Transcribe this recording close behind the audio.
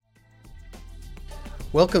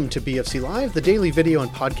Welcome to BFC Live, the daily video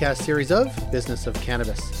and podcast series of Business of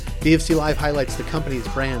Cannabis. BFC Live highlights the companies,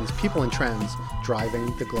 brands, people, and trends driving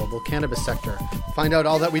the global cannabis sector. Find out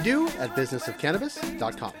all that we do at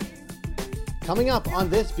businessofcannabis.com. Coming up on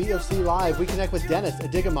this BFC Live, we connect with Dennis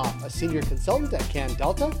Adigamoff, a senior consultant at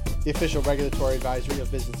CanDelta, the official regulatory advisory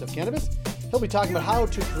of Business of Cannabis. He'll be talking about how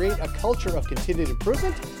to create a culture of continued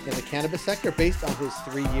improvement in the cannabis sector based on his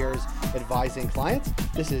 3 years advising clients.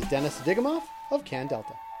 This is Dennis Adigamoff of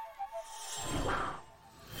CanDelta.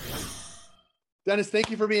 Dennis, thank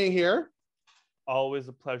you for being here. Always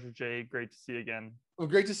a pleasure, Jay. Great to see you again. Well,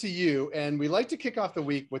 great to see you. And we like to kick off the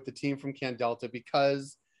week with the team from CanDelta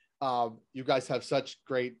because you guys have such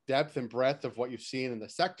great depth and breadth of what you've seen in the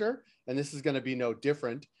sector, and this is going to be no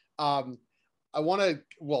different. I want to,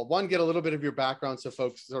 one, get a little bit of your background so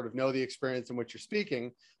folks sort of know the experience in which you're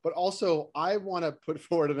speaking, but also I want to put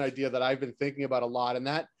forward an idea that I've been thinking about a lot, and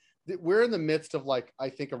that we're in the midst of, like, I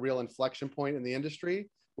think a real inflection point in the industry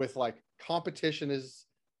with, like, competition is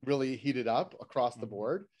really heated up across the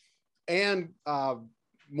board, and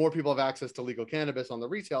more people have access to legal cannabis on the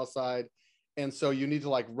retail side. And so you need to,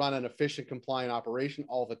 like, run an efficient, compliant operation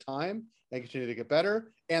all the time and continue to get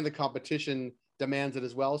better. And the competition demands it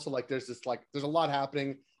as well. So, like, there's a lot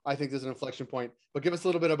happening. I think there's an inflection point, but give us a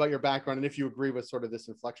little bit about your background and if you agree with sort of this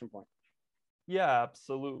inflection point. Yeah,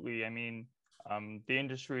 absolutely. I mean, the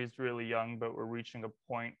industry is really young, but we're reaching a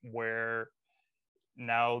point where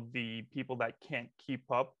now the people that can't keep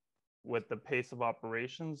up with the pace of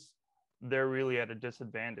operations, they're really at a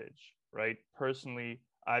disadvantage, right? Personally,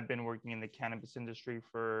 I've been working in the cannabis industry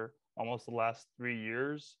for almost the last 3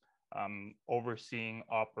 years, overseeing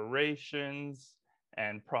operations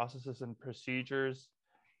and processes and procedures.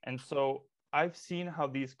 And so I've seen how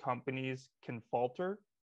these companies can falter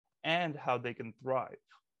and how they can thrive.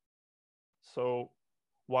 So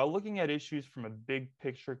while looking at issues from a big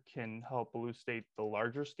picture can help elucidate the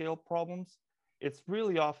larger scale problems, it's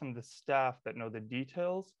really often the staff that know the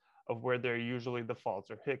details of where there are usually the faults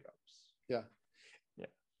or hiccups. Yeah.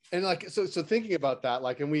 And, like, so thinking about that,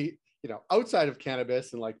 like, and we, outside of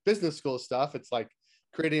cannabis and, like, business school stuff, it's like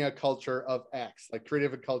creating a culture of X, like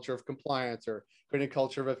creating a culture of compliance or creating a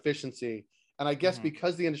culture of efficiency. And I guess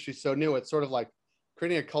because the industry is so new, it's sort of like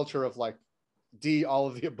creating a culture of, like, D, all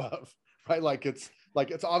of the above, right? Like it's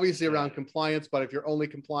obviously around compliance, but if you're only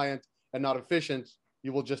compliant and not efficient,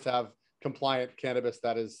 you will just have compliant cannabis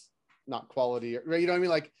that is not quality, right? You know what I mean?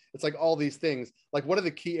 Like, it's like all these things. Like, what are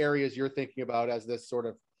the key areas you're thinking about as this sort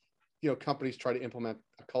of, companies try to implement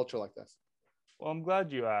a culture like this? Well, I'm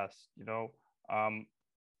glad you asked.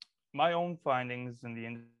 My own findings in the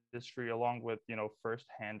industry, along with,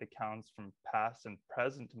 firsthand accounts from past and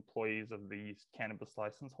present employees of these cannabis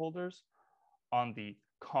license holders on the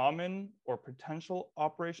common or potential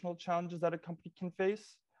operational challenges that a company can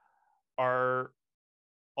face are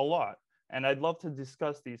a lot. And I'd love to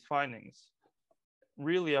discuss these findings.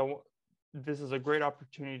 Really, this is a great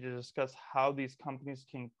opportunity to discuss how these companies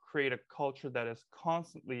can create a culture that is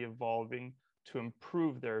constantly evolving to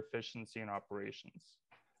improve their efficiency in operations.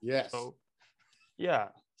 Yes. So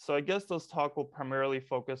I guess those talk will primarily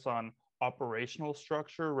focus on operational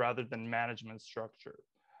structure rather than management structure.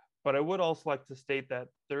 But I would also like to state that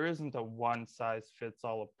there isn't a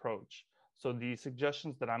one-size-fits-all approach. So the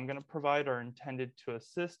suggestions that I'm going to provide are intended to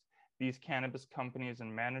assist these cannabis companies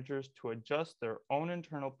and managers to adjust their own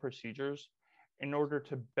internal procedures in order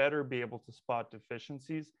to better be able to spot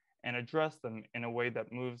deficiencies and address them in a way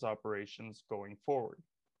that moves operations going forward.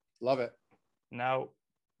 Love it. Now,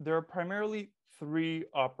 there are primarily 3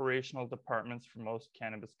 operational departments for most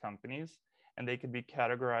cannabis companies, and they can be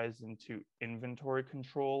categorized into inventory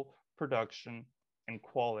control, production, and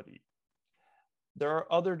quality. There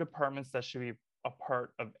are other departments that should be a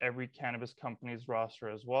part of every cannabis company's roster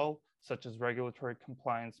as well, such as regulatory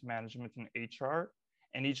compliance management and HR,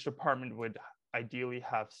 and each department would ideally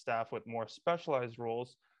have staff with more specialized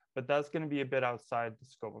roles, but that's going to be a bit outside the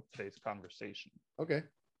scope of today's conversation. Okay.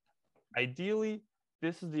 Ideally,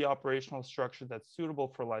 this is the operational structure that's suitable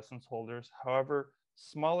for license holders. However,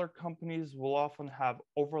 smaller companies will often have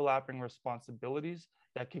overlapping responsibilities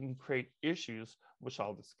that can create issues, which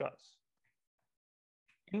I'll discuss.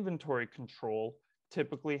 Inventory control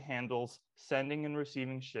typically handles sending and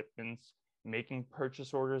receiving shipments, making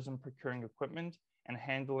purchase orders and procuring equipment, and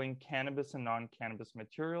handling cannabis and non-cannabis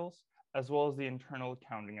materials, as well as the internal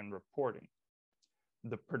accounting and reporting.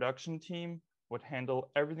 The production team would handle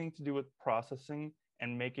everything to do with processing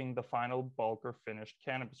and making the final bulk or finished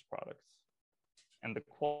cannabis products. And the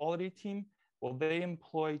quality team, well, they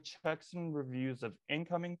employ checks and reviews of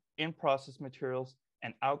incoming in-process materials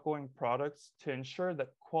and outgoing products to ensure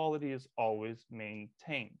that quality is always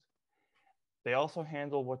maintained. They also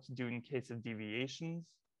handle what to do in case of deviations,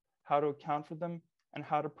 how to account for them, and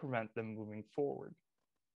how to prevent them moving forward.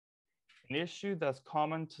 An issue that's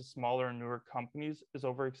common to smaller and newer companies is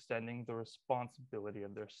overextending the responsibility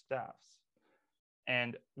of their staffs.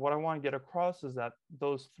 And what I want to get across is that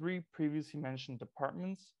those three previously mentioned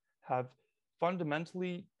departments have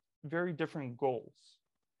fundamentally very different goals.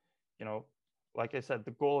 You know, like I said,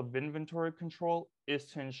 the goal of inventory control is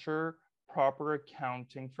to ensure proper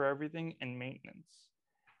accounting for everything and maintenance.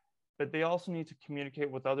 But they also need to communicate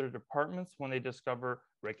with other departments when they discover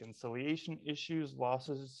reconciliation issues,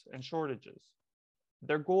 losses, and shortages.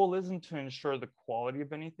 Their goal isn't to ensure the quality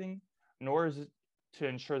of anything, nor is it to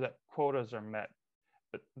ensure that quotas are met,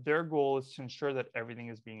 but their goal is to ensure that everything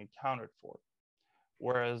is being accounted for.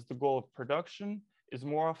 Whereas the goal of production is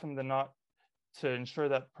more often than not to ensure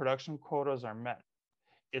that production quotas are met.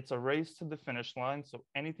 It's a race to the finish line, so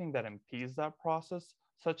anything that impedes that process,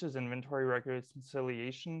 such as inventory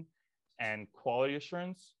reconciliation and quality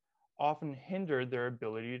assurance, often hinder their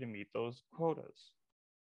ability to meet those quotas.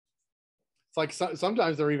 It's like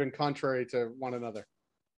sometimes they're even contrary to one another.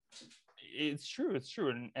 It's true,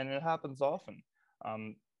 and it happens often.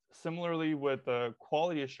 Similarly, with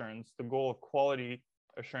quality assurance, the goal of quality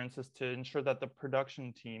assurance is to ensure that the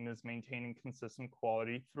production team is maintaining consistent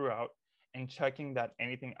quality throughout and checking that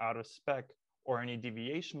anything out of spec or any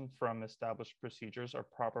deviation from established procedures are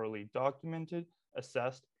properly documented,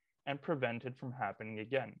 assessed, and prevented from happening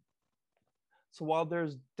again. So while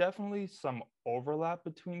there's definitely some overlap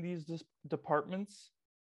between these departments,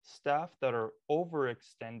 staff that are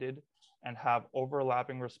overextended and have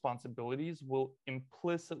overlapping responsibilities will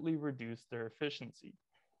implicitly reduce their efficiency.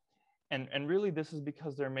 And really, this is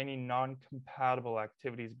because there are many non-compatible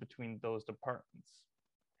activities between those departments.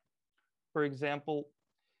 For example,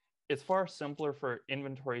 it's far simpler for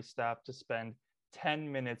inventory staff to spend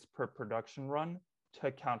 10 minutes per production run to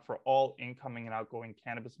account for all incoming and outgoing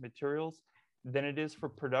cannabis materials than it is for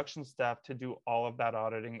production staff to do all of that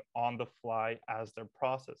auditing on the fly as they're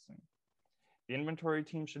processing. The inventory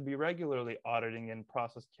team should be regularly auditing and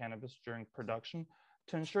processed cannabis during production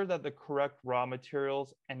to ensure that the correct raw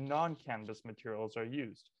materials and non-cannabis materials are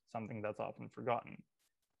used, something that's often forgotten.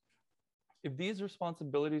 If these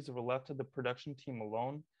responsibilities were left to the production team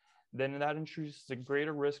alone, then that introduces a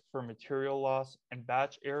greater risk for material loss and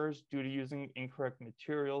batch errors due to using incorrect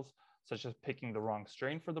materials, such as picking the wrong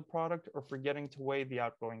strain for the product or forgetting to weigh the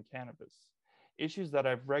outgoing cannabis, issues that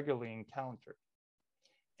I've regularly encountered.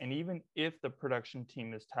 And even if the production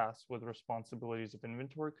team is tasked with responsibilities of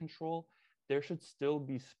inventory control, there should still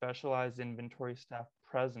be specialized inventory staff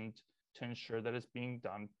present to ensure that it's being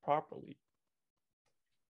done properly.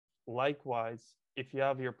 Likewise, if you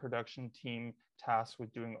have your production team tasked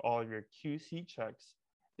with doing all of your QC checks,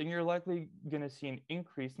 then you're likely going to see an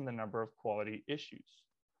increase in the number of quality issues.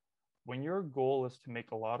 When your goal is to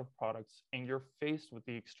make a lot of products and you're faced with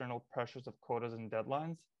the external pressures of quotas and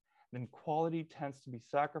deadlines, then quality tends to be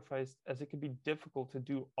sacrificed, as it can be difficult to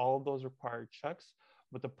do all of those required checks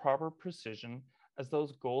with the proper precision, as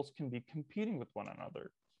those goals can be competing with one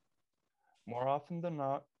another. More often than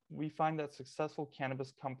not, we find that successful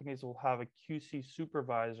cannabis companies will have a QC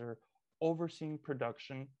supervisor overseeing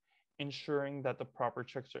production, ensuring that the proper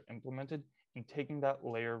checks are implemented, and taking that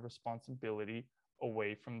layer of responsibility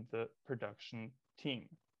away from the production team.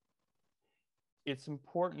 It's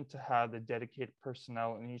important to have the dedicated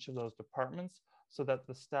personnel in each of those departments so that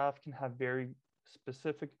the staff can have very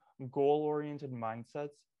specific goal-oriented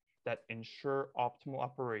mindsets that ensure optimal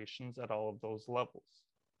operations at all of those levels.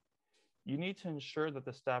 You need to ensure that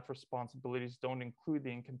the staff responsibilities don't include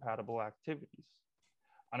the incompatible activities.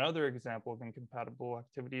 Another example of incompatible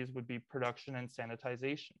activities would be production and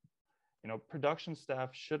sanitization. Production staff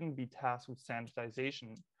shouldn't be tasked with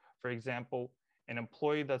sanitization. For example, an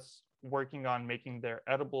employee that's working on making their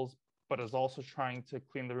edibles, but is also trying to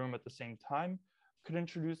clean the room at the same time, could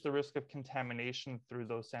introduce the risk of contamination through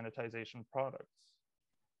those sanitization products.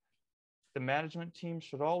 The management team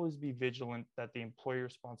should always be vigilant that the employee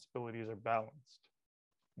responsibilities are balanced.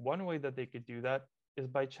 One way that they could do that is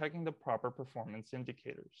by checking the proper performance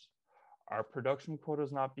indicators. Are production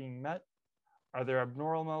quotas not being met? Are there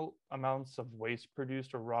abnormal amounts of waste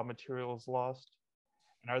produced or raw materials lost?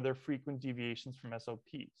 And are there frequent deviations from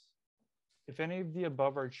SOPs? If any of the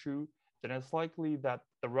above are true, then it's likely that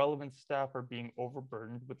the relevant staff are being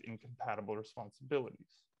overburdened with incompatible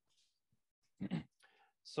responsibilities.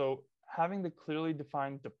 So having the clearly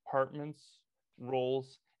defined departments,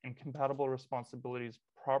 roles, and compatible responsibilities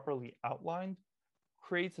properly outlined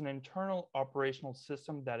creates an internal operational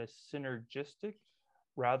system that is synergistic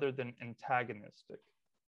rather than antagonistic.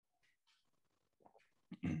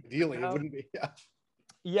 Ideally, it wouldn't be. Yeah.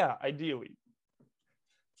 Yeah, ideally.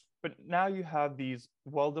 But now you have these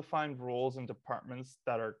well-defined roles and departments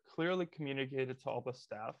that are clearly communicated to all the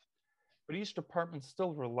staff, but each department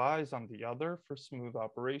still relies on the other for smooth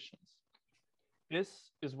operations.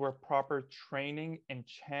 This is where proper training and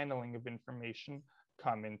channeling of information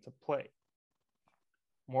come into play.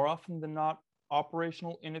 More often than not,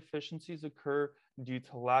 operational inefficiencies occur due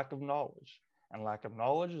to lack of knowledge, and lack of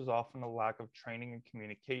knowledge is often a lack of training and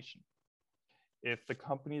communication. If the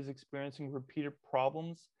company is experiencing repeated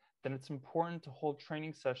problems, then it's important to hold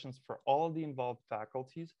training sessions for all of the involved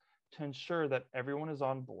faculties to ensure that everyone is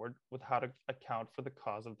on board with how to account for the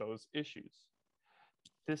cause of those issues.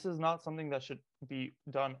 This is not something that should be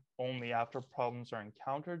done only after problems are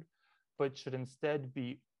encountered, but should instead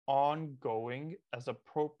be ongoing as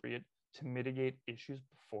appropriate to mitigate issues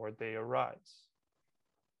before they arise.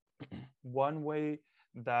 One way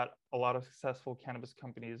that a lot of successful cannabis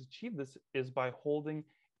companies achieve this is by holding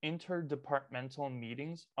interdepartmental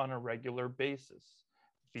meetings on a regular basis,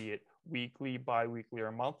 be it weekly, bi-weekly,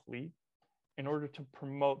 or monthly, in order to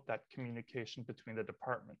promote that communication between the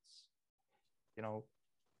departments. You know,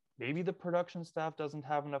 maybe the production staff doesn't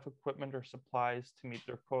have enough equipment or supplies to meet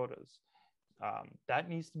their quotas. That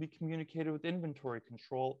needs to be communicated with inventory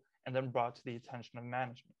control and then brought to the attention of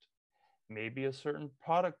management. Maybe a certain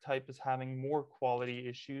product type is having more quality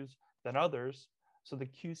issues than others, so the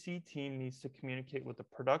QC team needs to communicate with the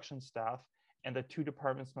production staff, and the two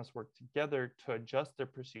departments must work together to adjust their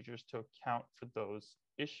procedures to account for those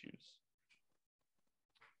issues.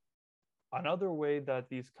 Another way that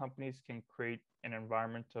these companies can create an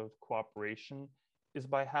environment of cooperation is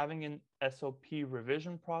by having an SOP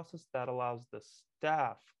revision process that allows the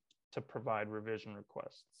staff to provide revision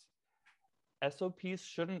requests. SOPs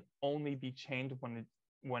shouldn't only be changed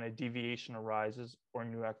when a deviation arises or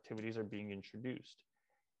new activities are being introduced.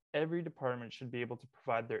 Every department should be able to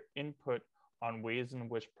provide their input on ways in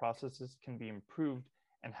which processes can be improved,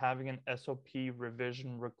 and having an SOP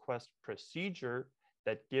revision request procedure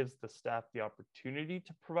that gives the staff the opportunity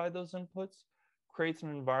to provide those inputs creates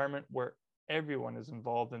an environment where everyone is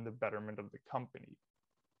involved in the betterment of the company.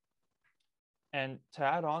 And to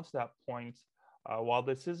add on to that point, while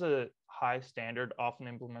this is a high standard often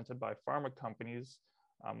implemented by pharma companies,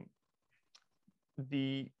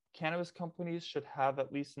 the cannabis companies should have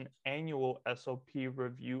at least an annual SOP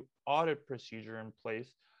review audit procedure in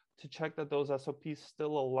place to check that those SOPs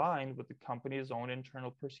still align with the company's own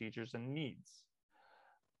internal procedures and needs.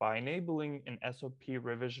 By enabling an SOP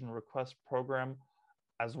revision request program,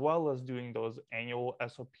 as well as doing those annual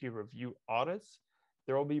SOP review audits,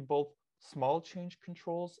 there will be both small change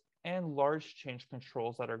controls and large change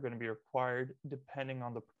controls that are going to be required depending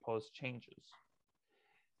on the proposed changes.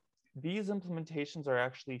 These implementations are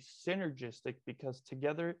actually synergistic because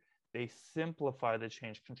together they simplify the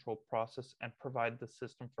change control process and provide the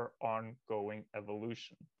system for ongoing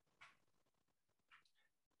evolution.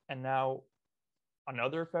 And now,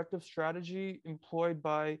 another effective strategy employed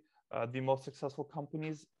by the most successful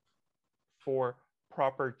companies for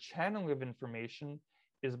proper channeling of information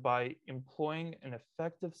is by employing an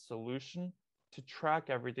effective solution to track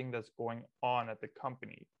everything that's going on at the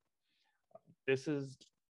company. This is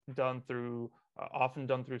done through, often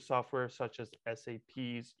done through software such as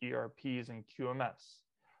SAPs, ERPs, and QMS.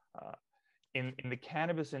 In the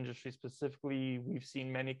cannabis industry specifically, we've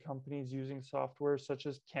seen many companies using software such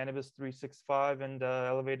as Cannabis 365 and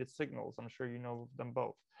Elevated Signals. I'm sure you know them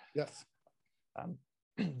both. Yes.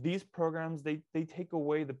 These programs, they take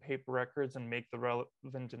away the paper records and make the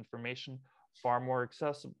relevant information far more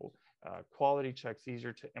accessible. Quality checks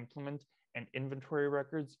easier to implement, and inventory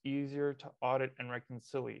records easier to audit and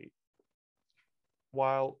reconciliate.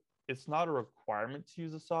 While it's not a requirement to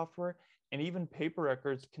use the software, and even paper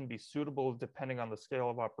records can be suitable depending on the scale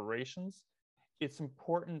of operations, it's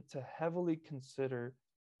important to heavily consider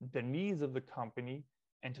the needs of the company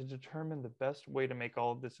and to determine the best way to make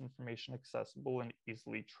all of this information accessible and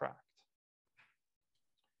easily tracked.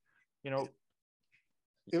 You know,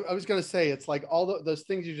 I was going to say, it's like all those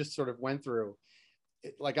things you just sort of went through.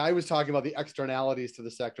 Like I was talking about the externalities to the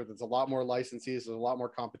sector. There's a lot more licensees, there's a lot more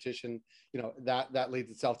competition. You know, that leads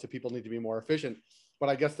itself to people need to be more efficient. But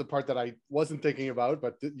I guess the part that I wasn't thinking about,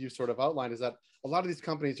 but you sort of outlined, is that a lot of these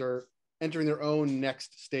companies are entering their own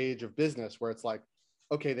next stage of business, where it's like,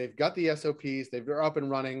 okay, they've got the SOPs, they're up and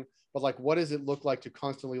running, but like, what does it look like to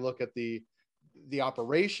constantly look at the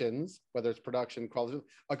operations, whether it's production, quality,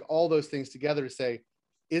 like all those things together to say,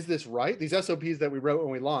 is this right? These SOPs that we wrote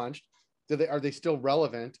when we launched, are they still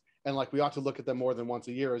relevant? And like, we ought to look at them more than once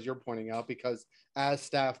a year, as you're pointing out, because as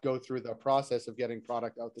staff go through the process of getting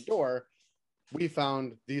product out the door, we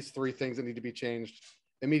found these 3 things that need to be changed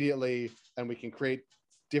immediately, and we can create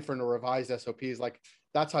different or revised SOPs. Like,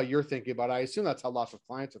 that's how you're thinking about it. I assume that's how lots of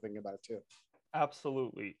clients are thinking about it too.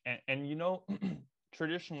 Absolutely. And you know,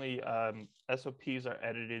 traditionally, SOPs are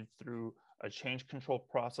edited through a change control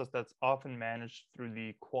process that's often managed through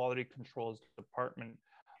the quality controls department.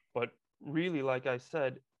 But really, like I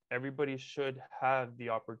said, everybody should have the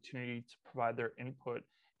opportunity to provide their input,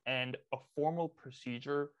 and a formal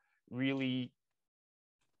procedure really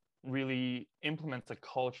implements a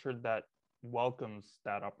culture that welcomes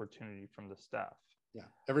that opportunity from the staff. Yeah,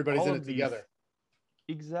 everybody's in it together.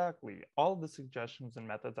 Exactly. All of the suggestions and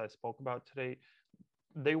methods I spoke about today,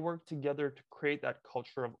 they work together to create that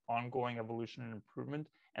culture of ongoing evolution and improvement.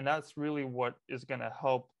 And that's really what is going to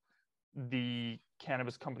help the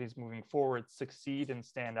cannabis companies moving forward succeed and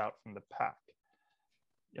stand out from the pack.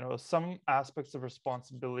 You know, some aspects of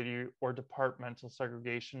responsibility or departmental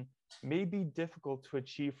segregation may be difficult to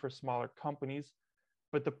achieve for smaller companies,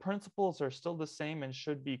 but the principles are still the same and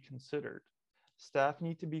should be considered. Staff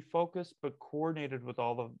need to be focused but coordinated with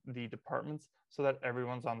all of the departments so that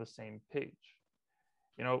everyone's on the same page.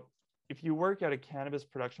 You know, if you work at a cannabis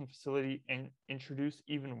production facility and introduce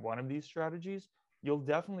even one of these strategies, you'll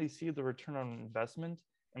definitely see the return on investment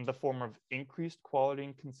in the form of increased quality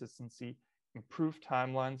and consistency, improved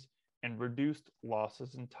timelines, and reduced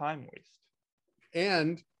losses and time waste.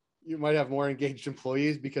 And you might have more engaged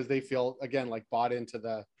employees because they feel, again, like bought into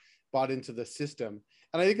the system.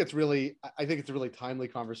 And I think it's a really timely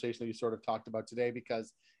conversation that you sort of talked about today,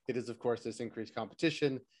 because it is, of course, this increased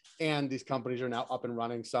competition, and these companies are now up and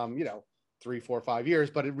running some, 3, 4, 5 years,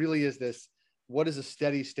 but it really is this, what does a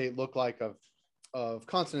steady state look like of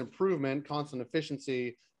constant improvement, constant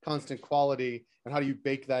efficiency, constant quality, and how do you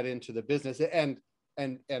bake that into the business? And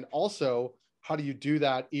also, how do you do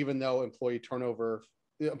that even though employees are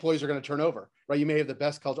going to turn over, right? You may have the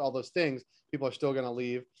best culture, all those things, people are still going to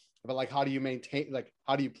leave, but like, how do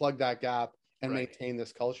you plug that gap and maintain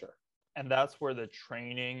this culture? And that's where the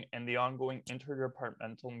training and the ongoing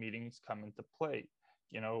interdepartmental meetings come into play.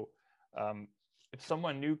 If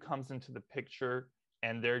someone new comes into the picture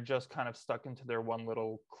and they're just kind of stuck into their one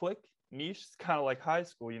little clique niche, it's kind of like high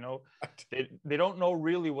school, they don't know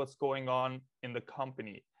really what's going on in the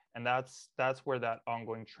company. And that's where that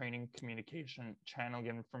ongoing training, communication, channeling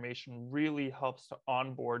information really helps to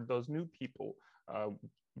onboard those new people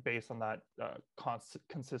based on that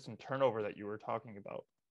consistent turnover that you were talking about.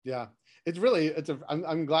 Yeah,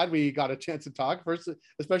 I'm glad we got a chance to talk first,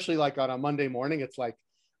 especially like on a Monday morning. It's like,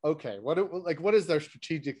 okay, what is their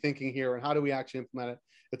strategic thinking here, and how do we actually implement it?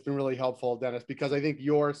 It's been really helpful, Dennis, because I think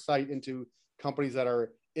your sight into companies that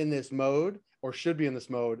are in this mode or should be in this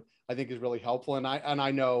mode, I think is really helpful. And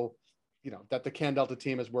I know, that the CanDelta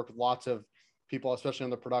team has worked with lots of people, especially on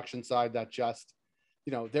the production side, that just,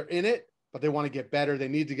 they're in it, but they want to get better. They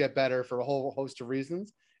need to get better for a whole host of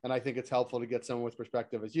reasons. And I think it's helpful to get someone with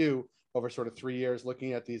perspective as you over sort of 3 years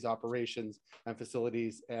looking at these operations and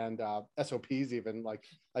facilities and SOPs even. Like,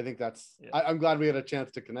 I think I'm glad we had a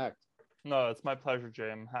chance to connect. No, it's my pleasure, Jay.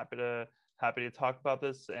 I'm happy to talk about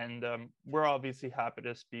this. And we're obviously happy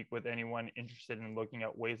to speak with anyone interested in looking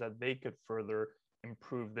at ways that they could further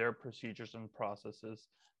improve their procedures and processes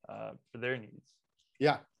for their needs.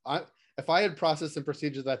 Yeah. If I had process and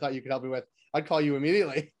procedures that I thought you could help me with, I'd call you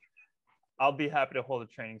immediately. I'll be happy to hold a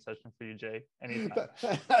training session for you, Jay, anytime.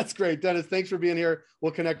 That's great. Dennis, thanks for being here.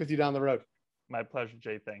 We'll connect with you down the road. My pleasure,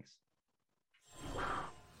 Jay. Thanks.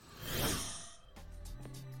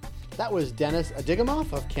 That was Dennis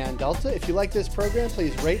Adigamoff of CanDelta. If you like this program,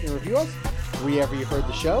 please rate and review us wherever you heard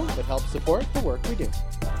the show. It helps support the work we do.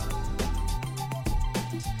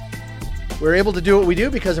 We're able to do what we do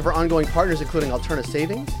because of our ongoing partners, including Alterna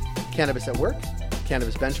Savings, Cannabis at Work,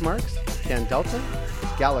 Cannabis Benchmarks, CanDelta,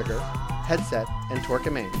 Gallagher, Headset, and Torque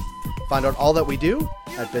 & Mains. Find out all that we do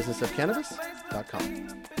at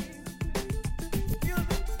businessofcannabis.com.